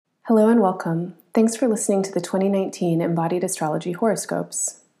Hello and welcome. Thanks for listening to the 2019 Embodied Astrology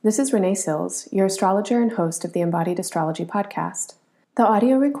Horoscopes. This is Renee Sills, your astrologer and host of the Embodied Astrology podcast. The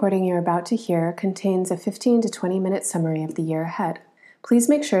audio recording you're about to hear contains a 15 to 20 minute summary of the year ahead. Please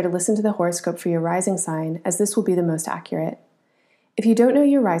make sure to listen to the horoscope for your rising sign, as this will be the most accurate. If you don't know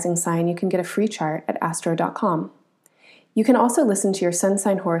your rising sign, you can get a free chart at astro.com. You can also listen to your sun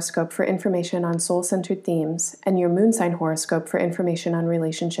sign horoscope for information on soul-centered themes and your moon sign horoscope for information on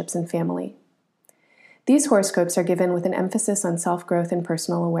relationships and family. These horoscopes are given with an emphasis on self-growth and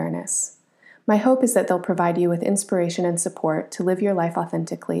personal awareness. My hope is that they'll provide you with inspiration and support to live your life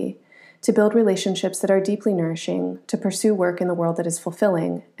authentically, to build relationships that are deeply nourishing, to pursue work in the world that is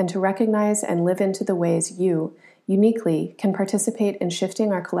fulfilling, and to recognize and live into the ways you, uniquely, can participate in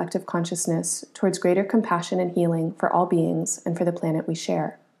shifting our collective consciousness towards greater compassion and healing for all beings and for the planet we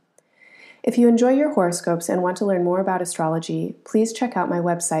share. If you enjoy your horoscopes and want to learn more about astrology, please check out my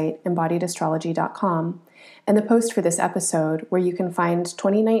website, embodiedastrology.com, and the post for this episode, where you can find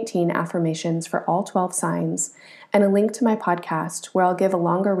 2019 affirmations for all 12 signs, and a link to my podcast, where I'll give a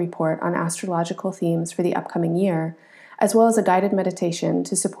longer report on astrological themes for the upcoming year, as well as a guided meditation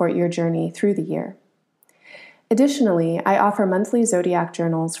to support your journey through the year. Additionally, I offer monthly zodiac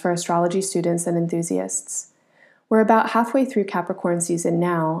journals for astrology students and enthusiasts. We're about halfway through Capricorn season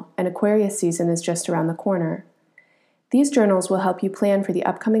now, and Aquarius season is just around the corner. These journals will help you plan for the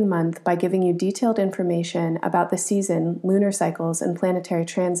upcoming month by giving you detailed information about the season, lunar cycles, and planetary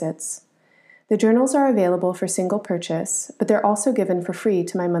transits. The journals are available for single purchase, but they're also given for free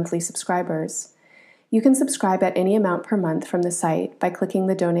to my monthly subscribers. You can subscribe at any amount per month from the site by clicking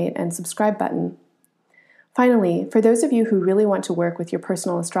the Donate and Subscribe button. Finally, for those of you who really want to work with your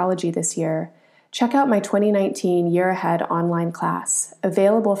personal astrology this year, check out my 2019 Year Ahead online class,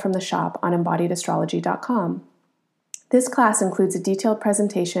 available from the shop on embodiedastrology.com. This class includes a detailed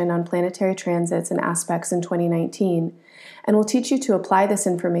presentation on planetary transits and aspects in 2019, and will teach you to apply this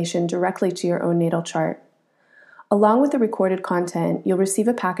information directly to your own natal chart. Along with the recorded content, you'll receive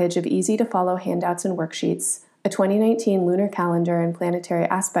a package of easy-to-follow handouts and worksheets, a 2019 lunar calendar and planetary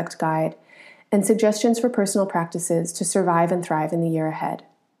aspect guide, and suggestions for personal practices to survive and thrive in the year ahead.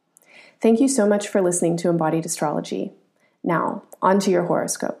 Thank you so much for listening to Embodied Astrology. Now, on to your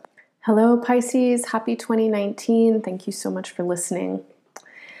horoscope. Hello, Pisces. Happy 2019. Thank you so much for listening.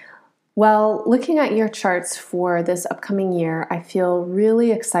 Well, looking at your charts for this upcoming year, I feel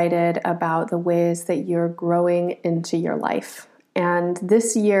really excited about the ways that you're growing into your life. And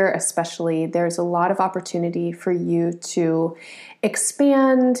this year especially, there's a lot of opportunity for you to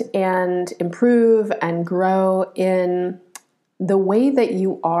expand and improve and grow in the way that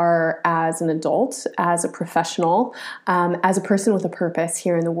you are as an adult, as a professional, as a person with a purpose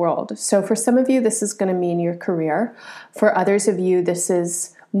here in the world. So for some of you, this is going to mean your career. For others of you, this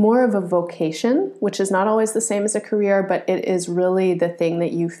is more of a vocation, which is not always the same as a career, but it is really the thing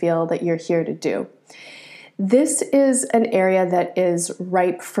that you feel that you're here to do. This is an area that is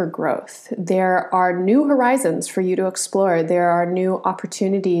ripe for growth. There are new horizons for you to explore. There are new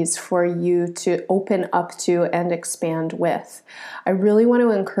opportunities for you to open up to and expand with. I really want to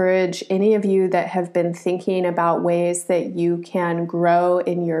encourage any of you that have been thinking about ways that you can grow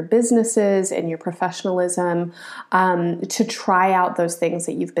in your businesses and your professionalism to try out those things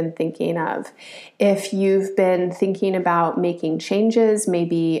that you've been thinking of. If you've been thinking about making changes,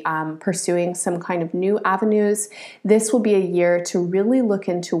 maybe pursuing some kind of new avenue, this will be a year to really look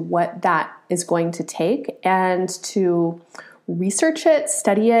into what that is going to take and to research it,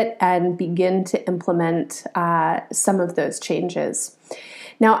 study it, and begin to implement some of those changes.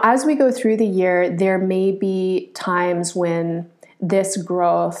 Now, as we go through the year, there may be times when this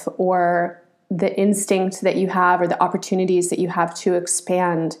growth or the instinct that you have or the opportunities that you have to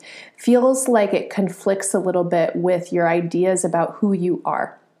expand feels like it conflicts a little bit with your ideas about who you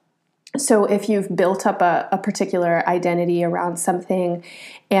are. So if you've built up a particular identity around something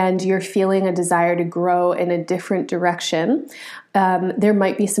and you're feeling a desire to grow in a different direction, there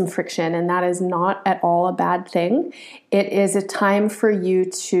might be some friction, and that is not at all a bad thing. It is a time for you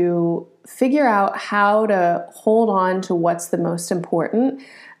to figure out how to hold on to what's the most important,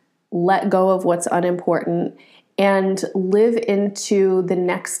 let go of what's unimportant, and live into the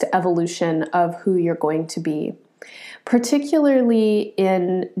next evolution of who you're going to be. Particularly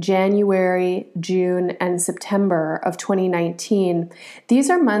in January, June, and September of 2019,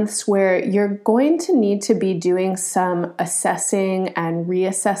 these are months where you're going to need to be doing some assessing and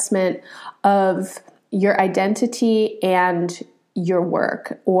reassessment of your identity and your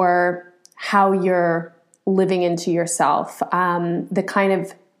work, or how you're living into yourself, the kind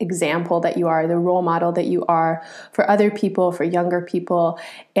of example that you are, the role model that you are for other people, for younger people,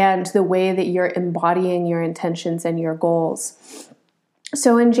 and the way that you're embodying your intentions and your goals.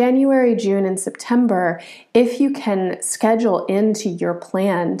 So in January, June, and September, if you can schedule into your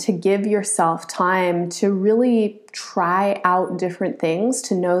plan to give yourself time to really try out different things,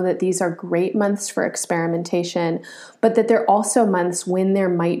 to know that these are great months for experimentation, but that they're also months when there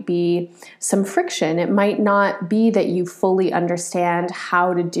might be some friction. It might not be that you fully understand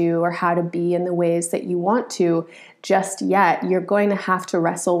how to do or how to be in the ways that you want to just yet. You're going to have to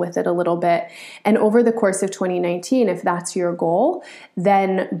wrestle with it a little bit. And over the course of 2019, if that's your goal,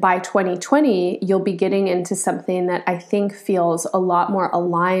 then by 2020, you'll be getting into something that I think feels a lot more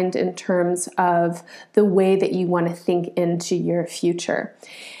aligned in terms of the way that you want to think into your future.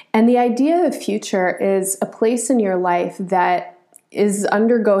 And the idea of future is a place in your life that is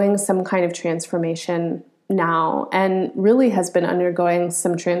undergoing some kind of transformation now, and really has been undergoing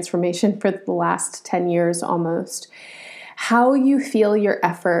some transformation for the last 10 years almost. How you feel your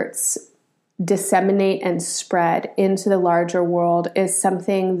efforts disseminate and spread into the larger world is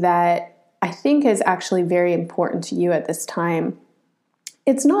something that I think is actually very important to you at this time.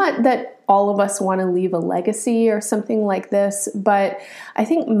 It's not that all of us want to leave a legacy or something like this, but I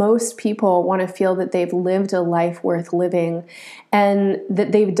think most people want to feel that they've lived a life worth living and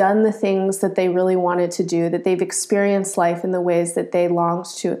that they've done the things that they really wanted to do, that they've experienced life in the ways that they longed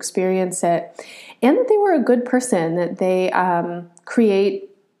to experience it, and that they were a good person, that they create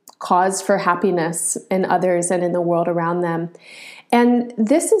cause for happiness in others and in the world around them. And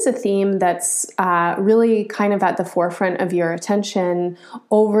this is a theme that's really kind of at the forefront of your attention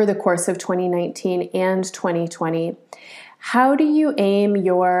over the course of 2019 and 2020. How do you aim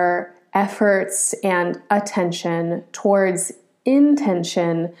your efforts and attention towards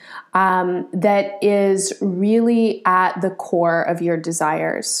intention that is really at the core of your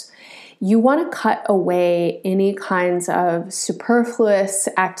desires? You want to cut away any kinds of superfluous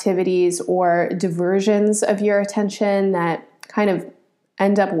activities or diversions of your attention that kind of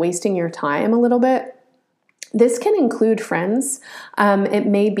end up wasting your time a little bit. This can include friends. It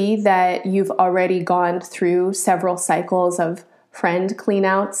may be that you've already gone through several cycles of friend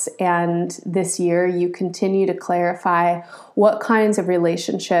cleanouts, and this year you continue to clarify what kinds of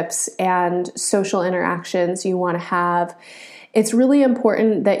relationships and social interactions you want to have. It's really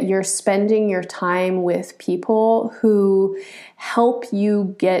important that you're spending your time with people who help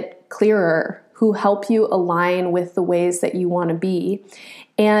you get clearer, who help you align with the ways that you want to be,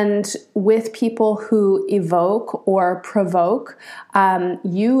 and with people who evoke or provoke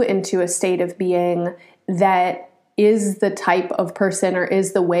you into a state of being that is the type of person or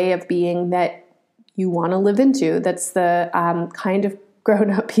is the way of being that you want to live into. That's the kind of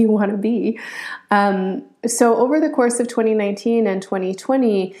grown-up you want to be. So over the course of 2019 and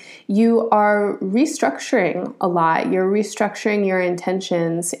 2020, you are restructuring a lot. You're restructuring your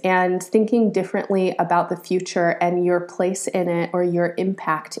intentions and thinking differently about the future and your place in it or your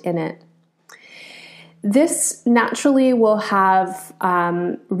impact in it. This naturally will have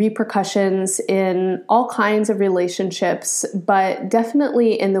repercussions in all kinds of relationships, but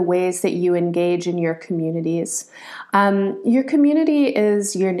definitely in the ways that you engage in your communities. Your community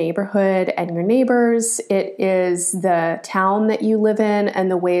is your neighborhood and your neighbors. It is the town that you live in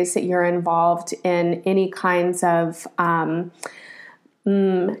and the ways that you're involved in any kinds of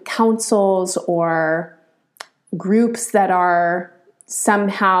councils or groups that are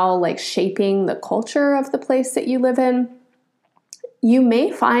somehow like shaping the culture of the place that you live in. You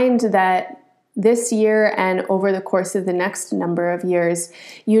may find that this year and over the course of the next number of years,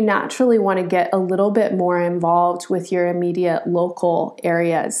 you naturally want to get a little bit more involved with your immediate local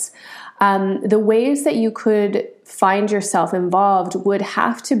areas. The ways that you could find yourself involved would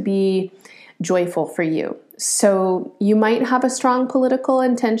have to be joyful for you. So you might have a strong political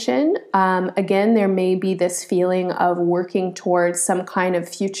intention. Again, there may be this feeling of working towards some kind of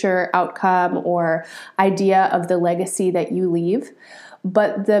future outcome or idea of the legacy that you leave.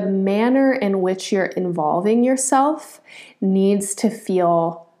 But the manner in which you're involving yourself needs to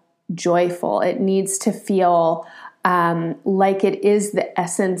feel joyful. It needs to feel like it is the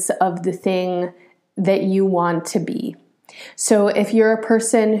essence of the thing that you want to be. So if you're a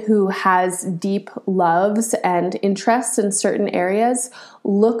person who has deep loves and interests in certain areas,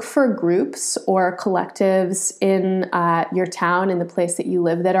 look for groups or collectives in your town, in the place that you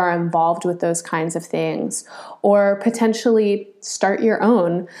live, that are involved with those kinds of things, or potentially start your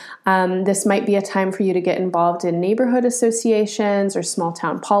own. This might be a time for you to get involved in neighborhood associations or small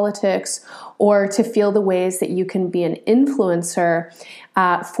town politics, or to feel the ways that you can be an influencer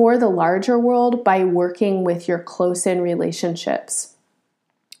for the larger world by working with your close-in relationships.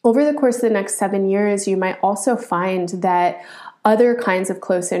 Over the course of the next 7 years, you might also find that other kinds of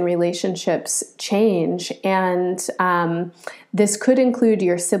close-in relationships change, and this could include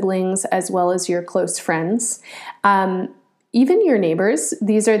your siblings as well as your close friends. Even your neighbors.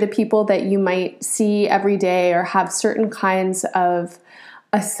 These are the people that you might see every day or have certain kinds of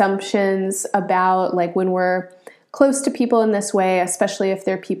assumptions about, like when we're close to people in this way, especially if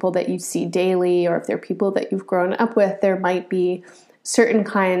they're people that you see daily or if they're people that you've grown up with, there might be certain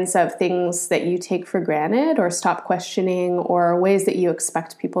kinds of things that you take for granted or stop questioning, or ways that you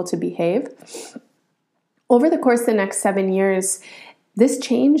expect people to behave. Over the course of the next 7 years, this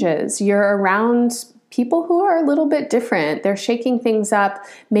changes. You're around people who are a little bit different. They're shaking things up.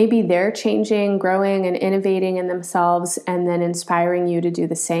 Maybe they're changing, growing, and innovating in themselves, and then inspiring you to do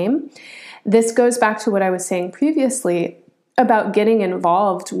the same. This goes back to what I was saying previously about getting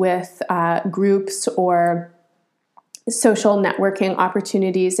involved with groups or social networking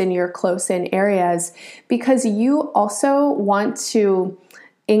opportunities in your close-in areas, because you also want to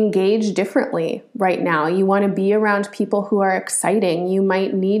engage differently right now. You want to be around people who are exciting. You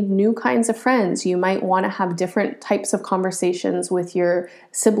might need new kinds of friends. You might want to have different types of conversations with your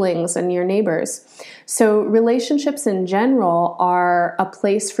siblings and your neighbors. So relationships in general are a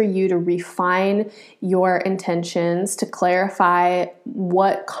place for you to refine your intentions, to clarify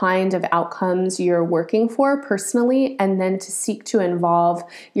what kind of outcomes you're working for personally, and then to seek to involve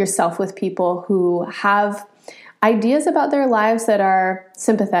yourself with people who have ideas about their lives that are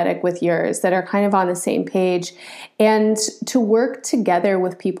sympathetic with yours, that are kind of on the same page, and to work together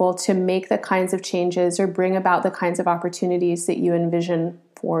with people to make the kinds of changes or bring about the kinds of opportunities that you envision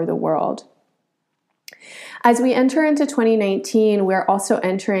for the world. As we enter into 2019, we're also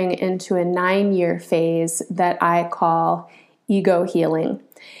entering into a 9-year phase that I call ego healing.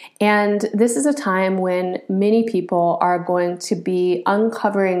 And this is a time when many people are going to be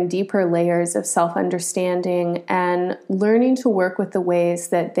uncovering deeper layers of self-understanding and learning to work with the ways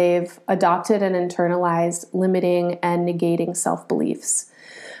that they've adopted and internalized limiting and negating self-beliefs.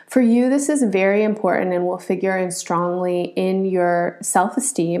 For you, this is very important and will figure in strongly in your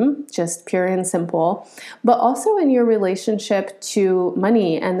self-esteem, just pure and simple, but also in your relationship to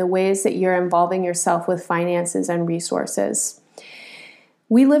money and the ways that you're involving yourself with finances and resources.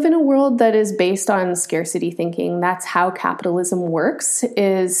 We live in a world that is based on scarcity thinking. That's how capitalism works,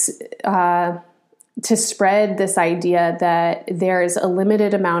 is to spread this idea that there's a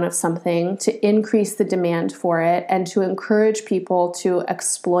limited amount of something, to increase the demand for it, and to encourage people to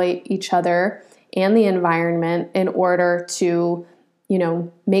exploit each other and the environment in order to,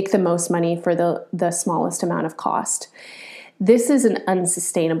 make the most money for the smallest amount of cost. This is an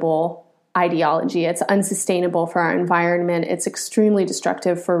unsustainable ideology. It's unsustainable for our environment. It's extremely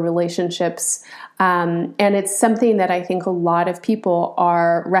destructive for relationships. And it's something that I think a lot of people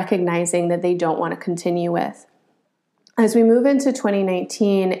are recognizing that they don't want to continue with. As we move into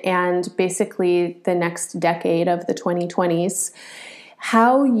 2019 and basically the next decade of the 2020s,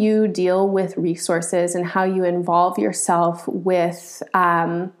 how you deal with resources and how you involve yourself with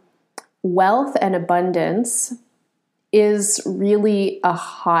wealth and abundance is really a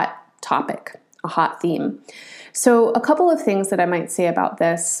hot topic, a hot theme. So a couple of things that I might say about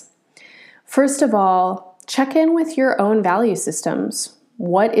this. First of all, check in with your own value systems.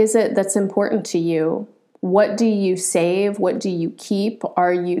 What is it that's important to you? What do you save? What do you keep?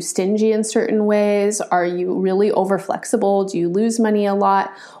 Are you stingy in certain ways? Are you really over flexible? Do you lose money a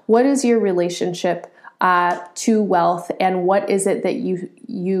lot? What is your relationship to wealth, and what is it that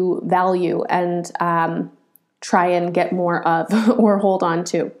you value and try and get more of or hold on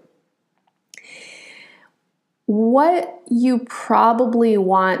to? What you probably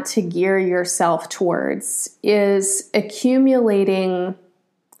want to gear yourself towards is accumulating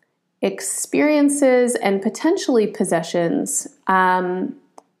experiences and potentially possessions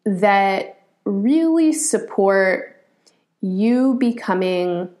that really support you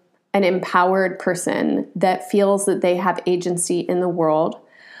becoming an empowered person that feels that they have agency in the world,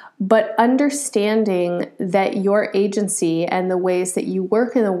 but understanding that your agency and the ways that you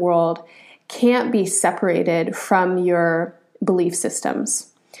work in the world can't be separated from your belief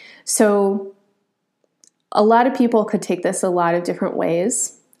systems. So a lot of people could take this a lot of different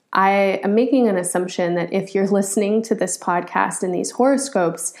ways. I am making an assumption that if you're listening to this podcast and these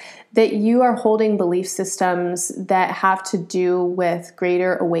horoscopes, that you are holding belief systems that have to do with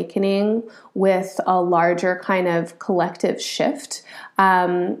greater awakening, with a larger kind of collective shift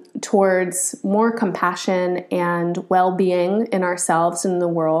towards more compassion and well-being in ourselves and in the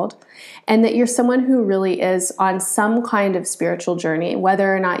world, and that you're someone who really is on some kind of spiritual journey.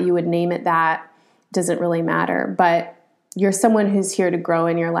 Whether or not you would name it that doesn't really matter, but You're someone who's here to grow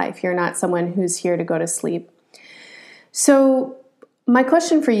in your life. You're not someone who's here to go to sleep. So my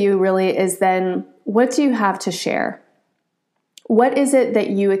question for you really is then, what do you have to share? What is it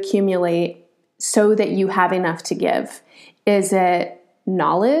that you accumulate so that you have enough to give? Is it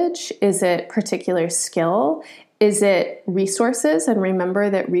knowledge? Is it particular skill? Is it resources? And remember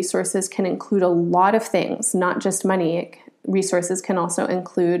that resources can include a lot of things, not just money. Resources can also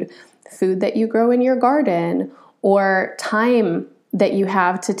include food that you grow in your garden, or time that you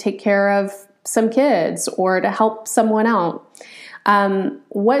have to take care of some kids or to help someone out.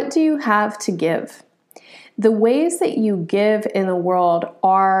 What do you have to give? The ways that you give in the world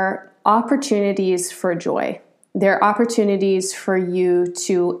are opportunities for joy. They're opportunities for you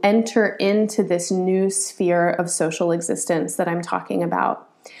to enter into this new sphere of social existence that I'm talking about.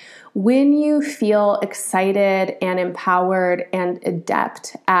 When you feel excited and empowered and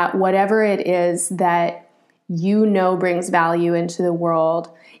adept at whatever it is that you know brings value into the world,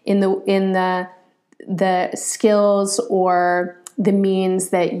 in the skills or the means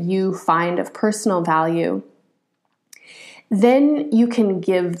that you find of personal value, then you can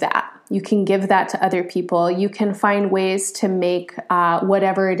give that. You can give that to other people. You can find ways to make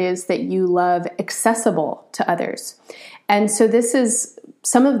whatever it is that you love accessible to others. And so this is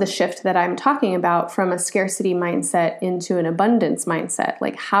some of the shift that I'm talking about from a scarcity mindset into an abundance mindset.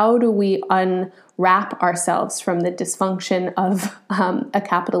 Like, how do we unwrap ourselves from the dysfunction of a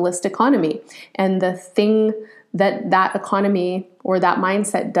capitalist economy and the thing that economy or that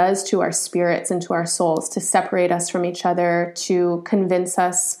mindset does to our spirits and to our souls, to separate us from each other, to convince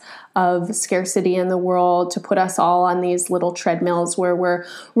us of scarcity in the world, to put us all on these little treadmills where we're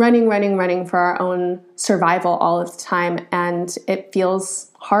running for our own survival all of the time. And it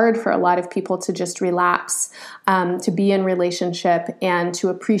feels hard for a lot of people to just relax, to be in relationship and to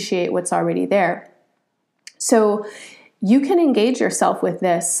appreciate what's already there. So you can engage yourself with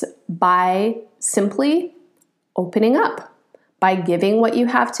this by simply opening up, by giving what you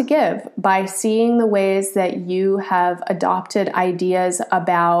have to give, by seeing the ways that you have adopted ideas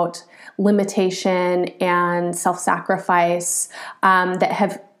about limitation and self-sacrifice that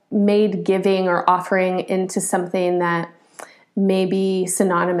have made giving or offering into something that may be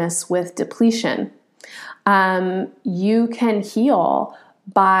synonymous with depletion. You can heal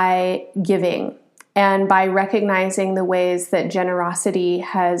by giving and by recognizing the ways that generosity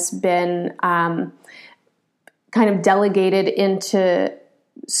has been kind of delegated into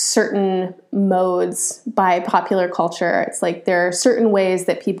certain modes by popular culture. It's like there are certain ways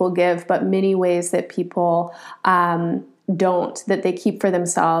that people give, but many ways that people don't, that they keep for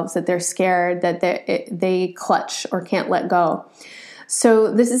themselves, that they're scared, that they clutch or can't let go.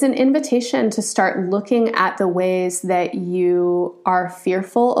 So this is an invitation to start looking at the ways that you are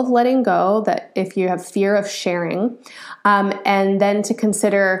fearful of letting go, that if you have fear of sharing, and then to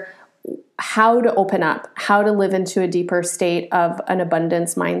consider how to open up, how to live into a deeper state of an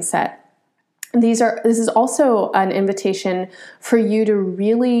abundance mindset. This is also an invitation for you to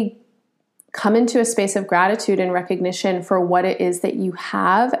really come into a space of gratitude and recognition for what it is that you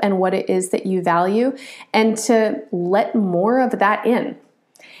have and what it is that you value, and to let more of that in.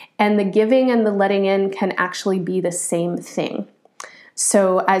 And the giving and the letting in can actually be the same thing.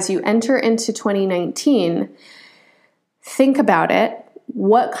 So as you enter into 2019, think about it.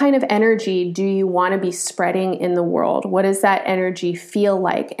 What kind of energy do you want to be spreading in the world? What does that energy feel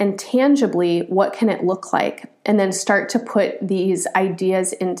like? And tangibly, what can it look like? And then start to put these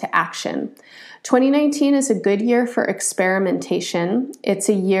ideas into action. 2019 is a good year for experimentation. It's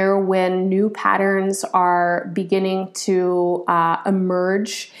a year when new patterns are beginning to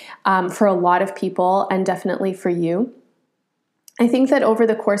emerge for a lot of people, and definitely for you. I think that over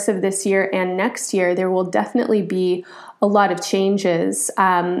the course of this year and next year, there will definitely be a lot of changes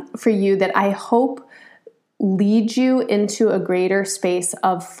for you that I hope lead you into a greater space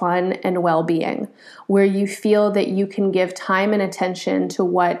of fun and well-being, where you feel that you can give time and attention to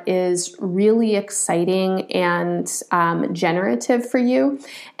what is really exciting and generative for you,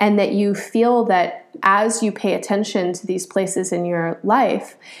 and that you feel that as you pay attention to these places in your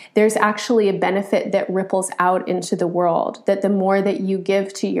life, there's actually a benefit that ripples out into the world, that the more that you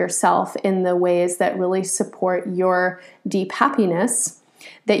give to yourself in the ways that really support your deep happiness,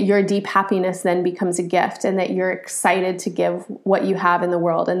 that your deep happiness then becomes a gift, and that you're excited to give what you have in the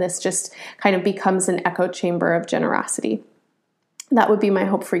world. And this just kind of becomes an echo chamber of generosity. That would be my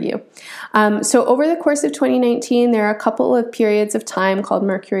hope for you. So over the course of 2019, there are a couple of periods of time called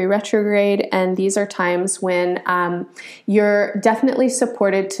Mercury retrograde, and these are times when you're definitely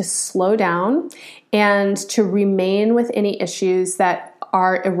supported to slow down and to remain with any issues that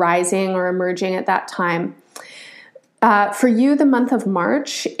are arising or emerging at that time. For you, the month of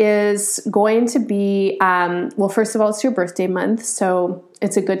March is going to be, well, first of all, it's your birthday month, so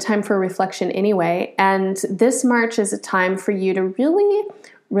it's a good time for reflection anyway. And this March is a time for you to really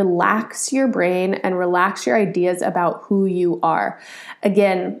relax your brain and relax your ideas about who you are.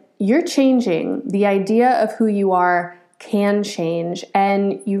 Again, you're changing. The idea of who you are can change,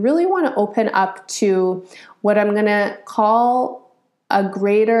 and you really want to open up to what I'm going to call a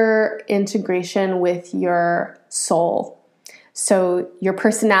greater integration with your soul. So your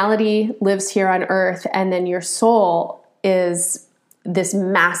personality lives here on earth, and then your soul is this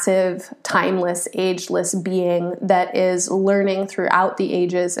massive, timeless, ageless being that is learning throughout the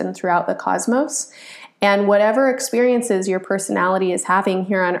ages and throughout the cosmos. And whatever experiences your personality is having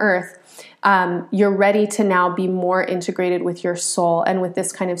here on earth, you're ready to now be more integrated with your soul and with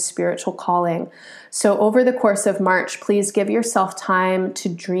this kind of spiritual calling. So over the course of March, please give yourself time to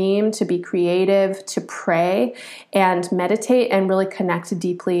dream, to be creative, to pray and meditate and really connect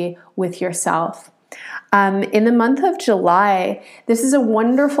deeply with yourself. In the month of July, this is a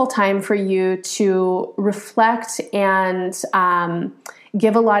wonderful time for you to reflect and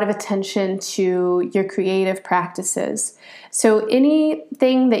give a lot of attention to your creative practices. So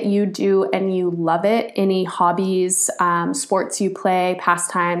anything that you do and you love it, any hobbies, sports you play,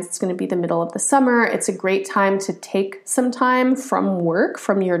 pastimes, it's going to be the middle of the summer. It's a great time to take some time from work,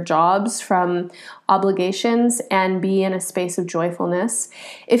 from your jobs, from obligations, and be in a space of joyfulness.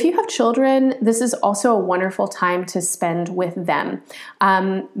 If you have children, this is also a wonderful time to spend with them.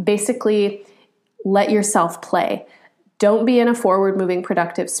 Basically, let yourself play. Don't be in a forward-moving,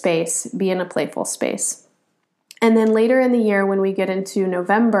 productive space. Be in a playful space. And then later in the year, when we get into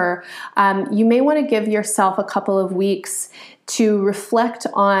November, you may want to give yourself a couple of weeks to reflect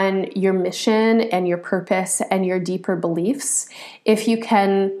on your mission and your purpose and your deeper beliefs. If you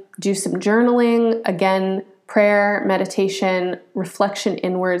can do some journaling, again, prayer, meditation, reflection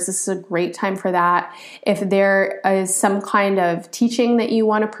inwards, this is a great time for that. If there is some kind of teaching that you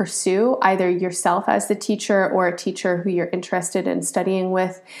want to pursue, either yourself as the teacher or a teacher who you're interested in studying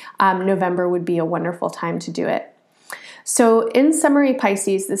with, November would be a wonderful time to do it. So in summary,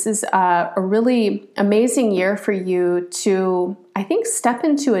 Pisces, this is a really amazing year for you to, I think, step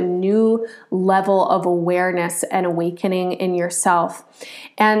into a new level of awareness and awakening in yourself.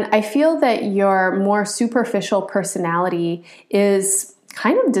 And I feel that your more superficial personality is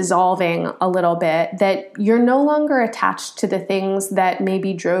kind of dissolving a little bit, that you're no longer attached to the things that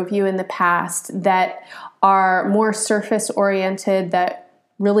maybe drove you in the past, that are more surface oriented, that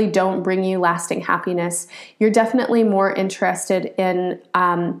really don't bring you lasting happiness. You're definitely more interested in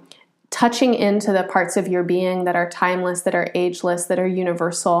touching into the parts of your being that are timeless, that are ageless, that are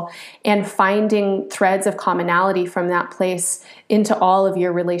universal, and finding threads of commonality from that place into all of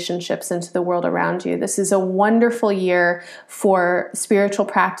your relationships, into the world around you. This is a wonderful year for spiritual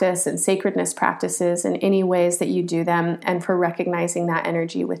practice and sacredness practices in any ways that you do them, and for recognizing that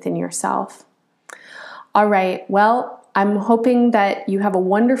energy within yourself. All right, well, I'm hoping that you have a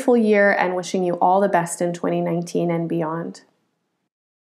wonderful year and wishing you all the best in 2019 and beyond.